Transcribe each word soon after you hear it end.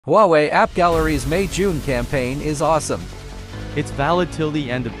Huawei App Gallery's May-June campaign is awesome. It's valid till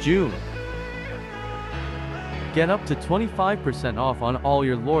the end of June. Get up to 25% off on all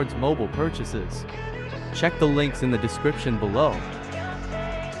your Lord's mobile purchases. Check the links in the description below.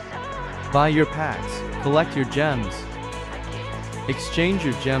 Buy your packs, collect your gems. Exchange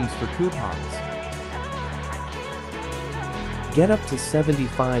your gems for coupons. Get up to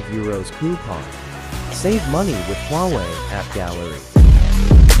 75 euros coupon. Save money with Huawei App Gallery.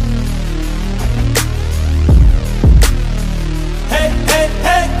 Hey, hey,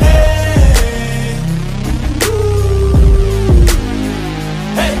 hey, hey. Ooh.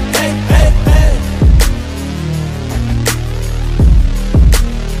 Hey, hey, hey, hey.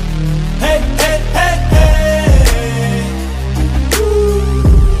 Hey, hey, hey, hey. Ooh.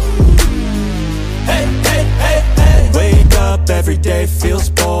 Hey, hey, hey, hey. Wake up every day feels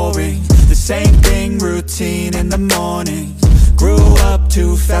boring. The same thing, routine in the morning. Grew up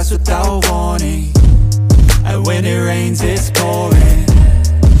too fast without warning. And when it rains, it's pouring.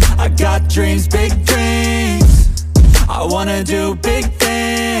 I got dreams, big dreams. I wanna do big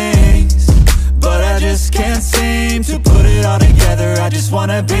things, but I just can't seem to put it all together. I just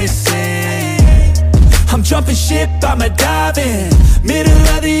wanna be seen. I'm jumping ship, I'm a diving. Middle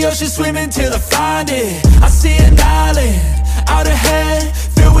of the ocean, swimming till I find it. I see an island, out ahead,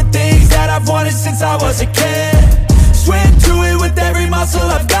 filled with things that I've wanted since I was a kid. Swim to it with every muscle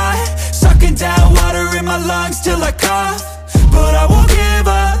I've got, sucking down water in my lungs till I cough. But I won't give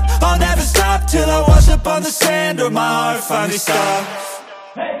up, I'll never stop till I wash up on the sand or my heart finally stops.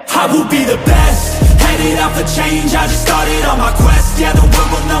 I will be the best, headed out for change, I just started on my quest. Yeah, the world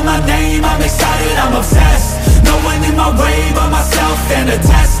will know my name, I'm excited, I'm obsessed. No one in my way but myself and a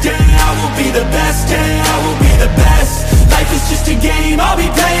test. Yeah, I will be the best, yeah, I will be the best. Life is just a game, I'll be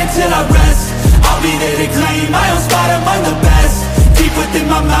playing till I rest. I'll be there to claim my own spot among the best. Deep within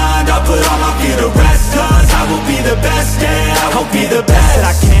my mind, I'll put all my fear to rest. Cause I will be the best, yeah, I will be the best that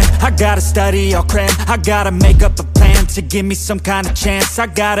I can. I gotta study, I'll cram, I gotta make up a plan to give me some kind of chance. I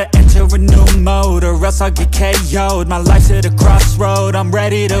gotta enter a new mode or else I'll get KO'd. My life's at a crossroad, I'm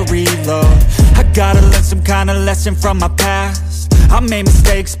ready to reload. I gotta learn some kind of lesson from my past. I made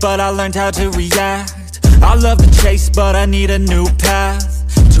mistakes, but I learned how to react. I love the chase, but I need a new path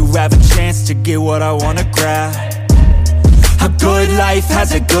to have a chance to get what I wanna grab. A good life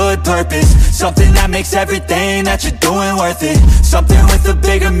has a good purpose, something that makes everything that you're doing worth it. Something with a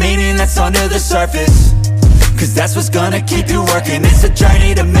bigger meaning that's under the surface, cause that's what's gonna keep you working. It's a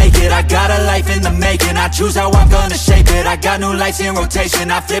journey to make it, I got a life in the making. I choose how I'm gonna shape it, I got new lights in rotation.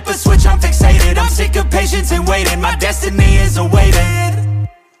 I flip a switch, I'm fixated, I'm sick of patience and waiting. My destiny is awaiting.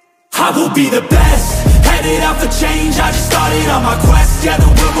 I will be the best, headed out for change, I just started on my quest. Yeah, the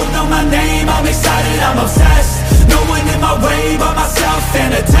world will know my name, I'm excited, I'm obsessed. No one in my way but myself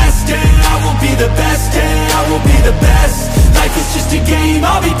and a test. Yeah, I will be the best, yeah, I will be the best. Life is just a game,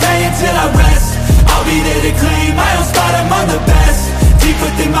 I'll be playing till I rest. I'll be there to claim my own spot among the best. Deep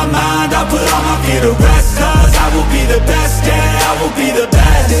within my mind, I'll put all my fear to rest. Cause I will be the best, yeah, I will be the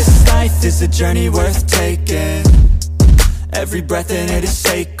best. This life is a journey worth taking. Every breath in it is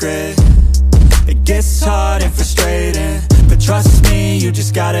sacred. It gets hard and frustrating, but trust me, you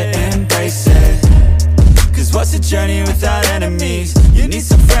just gotta embrace it. Cause what's a journey without enemies? You need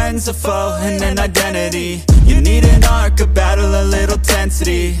some friends, a foe, and an identity. You need an arc, a battle, a little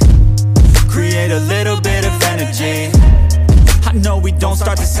tensity. Create a little bit of energy. I know we don't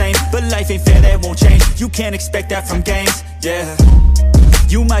start the same, but life ain't fair, that won't change. You can't expect that from games, yeah.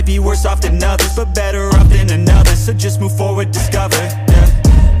 You might be worse off than others, but better off than another. So just move forward, discover,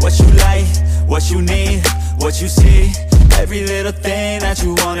 yeah. What you like, what you need, what you see. Every little thing that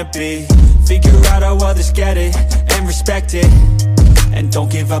you wanna be. Figure out how others get it, and respect it. And don't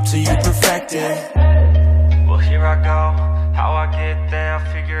give up till you perfect it. Well, here I go, how I get there,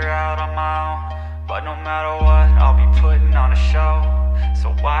 I'll figure out on my own. But no matter what, I'll be putting on a show.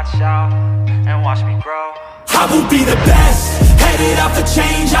 So watch out, and watch me grow. I will be the best, headed out for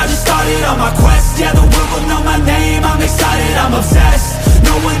change, I just started on my quest. Yeah, the world will know my name, I'm excited, I'm obsessed.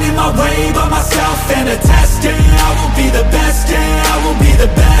 No one in my way but myself and a test. Yeah, I will be the best, yeah, I will be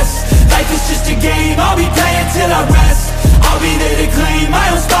the best. Life is just a game, I'll be playing till I rest. I'll be there to claim my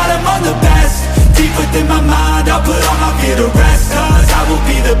own spot among the best. Deep within my mind, I'll put all my fear to rest. Cause I will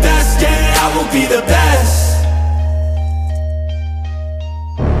be the best, yeah, I will be the best.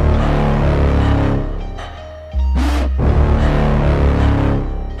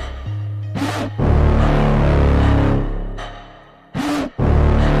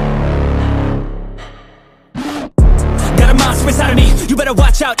 Got a monster inside of me, you better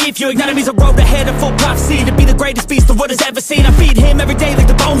watch out. out. If your enemy's a road ahead of full prophecy to be the greatest beast the world has ever seen. I feed him every day like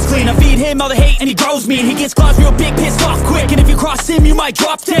the bones clean. I feed him all the hate and he grows mean. He gets claws real big, pissed off quick, and if you cross him you might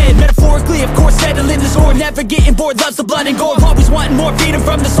drop dead. Metaphorically, of course, settling the sword, never getting bored, loves the blood and gore, always wanting more, feed him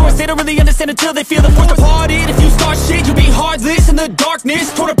from the source. They don't really understand until they feel the force. Departed, if you start shit you'll be heartless in the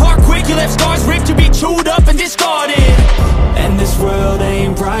darkness, torn apart quick, you left scars ripped to be chewed up and discarded. And this world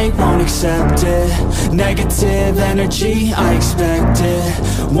ain't right, won't accept it. Negative energy, I expect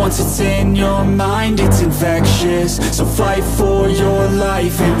it. Once it's in your mind, it's infectious. So fight for your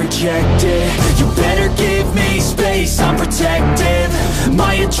life and reject it. You better give me space, I'm protective.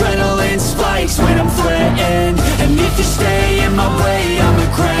 My adrenaline spikes when I'm threatened. And if you stay in my way, I'm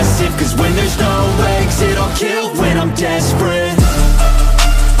aggressive. Cause when there's no exit, I'll kill when I'm desperate.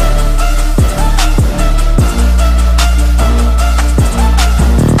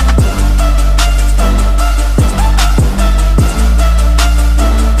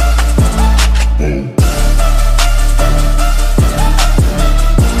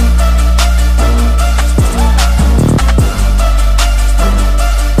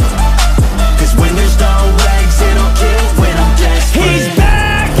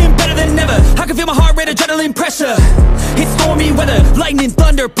 Adrenaline pressure, it's stormy weather, lightning,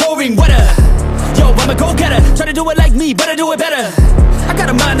 thunder, pouring weather. Yo, I'm a go-getter, try to do it like me, but I do it better. I got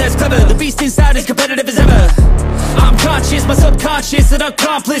a mind that's clever, the beast inside is competitive as ever. I'm conscious, my subconscious an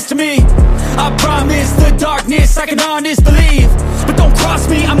accomplice to me. I promise the darkness I can honest believe. But don't cross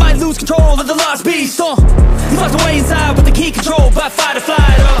me, I might lose control of the lost beast. He's locked away inside with the key controlled by fight or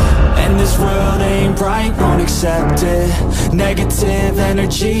flight. And this world ain't right, won't accept it. Negative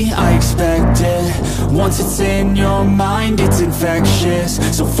energy, I expect it. Once it's in your mind, it's infectious.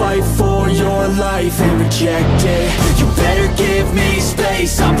 So fight for your life and reject it. You better give me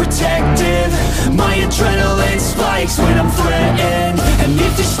space, I'm protective. My adrenaline spikes when I'm threatened. And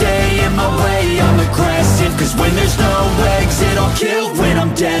if you stay in my way, I'm aggressive. Cause when there's no exit, I'll kill when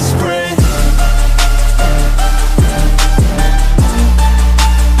I'm desperate.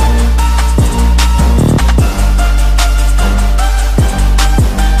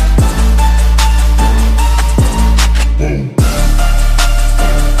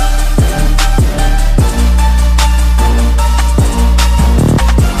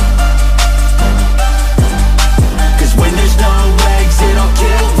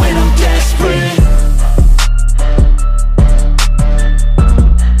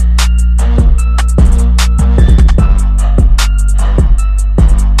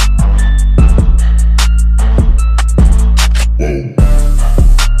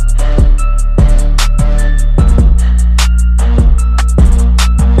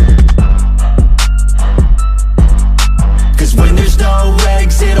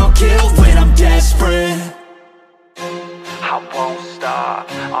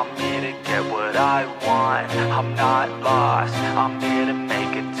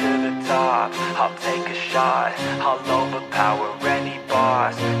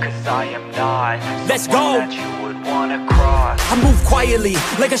 Let's go! I move quietly,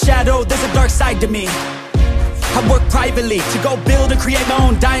 like a shadow, there's a dark side to me. I work privately to go build and create my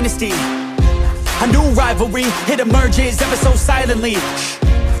own dynasty. A new rivalry, it emerges ever so silently.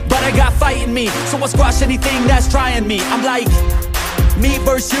 But I got fight in me, so I'll squash anything that's trying me. I'm like, me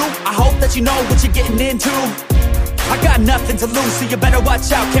versus you, I hope that you know what you're getting into. I got nothing to lose, so you better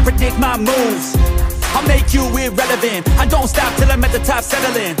watch out, can't predict my moves. I'll make you irrelevant, I don't stop till I'm at the top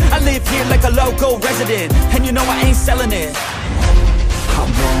settling. I live here like a local resident, and you know I ain't selling it. I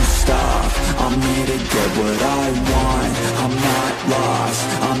won't stop, I'm here to get what I want. I'm not lost,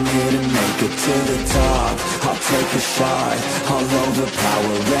 I'm here to make it to the top. I'll take a shot, I'll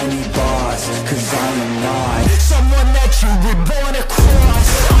overpower any boss. Cause I am not someone that you would wanna cross.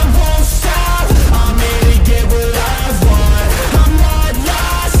 I won't stop, I'm here to get what I want. I'm not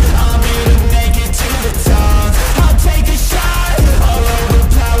lost, I'm here to make it to the top. I'll take a shot, I'll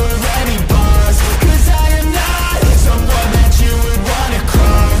overpower any boss. Cause I am not someone that you would wanna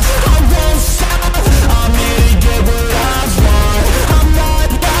cross. I won't stop, I'm here to get what I want. I'm not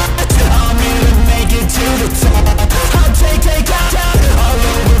lost, I'm here to make it to the top. I'll take a shot, I'll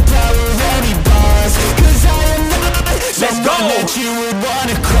overpower any boss. Cause I am not someone that you would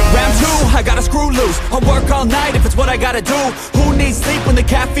wanna cross. Round two, I gotta screw loose. I'll work all night if it's what I gotta do. Who needs sleep when the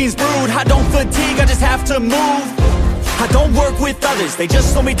caffeine's brewed? I don't fatigue, I just have to move. I don't work with others, they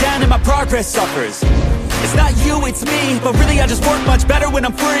just slow me down and my progress suffers. It's not you, it's me, but really I just work much better when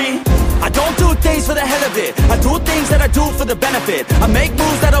I'm free. I don't do things for the hell of it, I do things that I do for the benefit. I make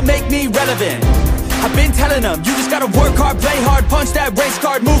moves that'll make me relevant. I've been telling them, you just gotta work hard, play hard, punch that race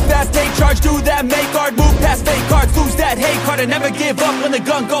card, move fast, take charge, do that, make art, move past fake cards, lose that hate card, and never give up when the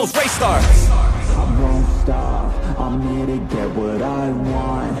gun goes, race start. I won't stop, I'm here to get what I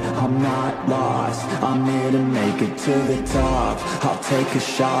want. I'm not lost, I'm here to make it to the top. I'll take a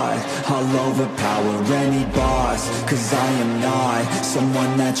shot, I'll overpower any boss. Cause I am not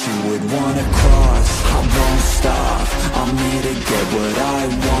someone that you would wanna cross. I won't stop, I'm here to get what I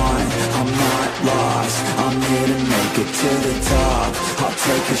want. I'm not lost, I'm here to make it to the top. I'll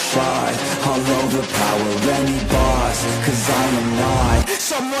take a shot, I'll overpower any boss. Cause I am not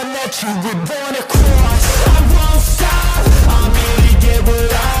someone that you would wanna cross. I won't stop, I'm here to get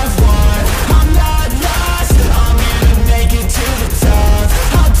what I want. I'm not lost, I'm here to make it to the top.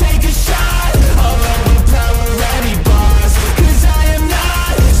 I'll take a shot, I'll overpower any boss. Cause I am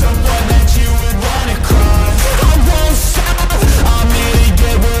not someone that you would wanna cross. I won't stop, I'm here to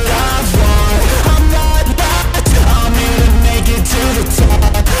get what I want. I'm not lost, I'm here to make it to the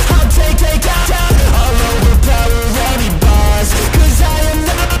top. I'll take a shot, I'll overpower any boss. Cause I am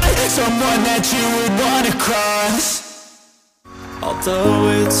not someone that you would wanna cross. Although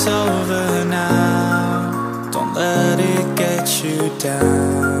it's over now, don't let it get you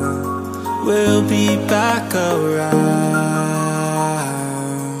down. We'll be back around.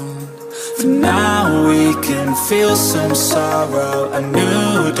 For now we can feel some sorrow. A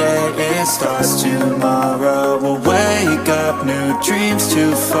new day, it starts tomorrow. We'll wake up, new dreams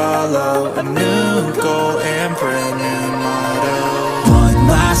to follow. A new goal and brand new motto.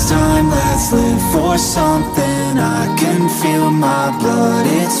 Last time, let's live for something. I can feel my blood,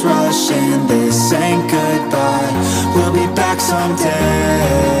 it's rushing. This ain't goodbye, we'll be back someday.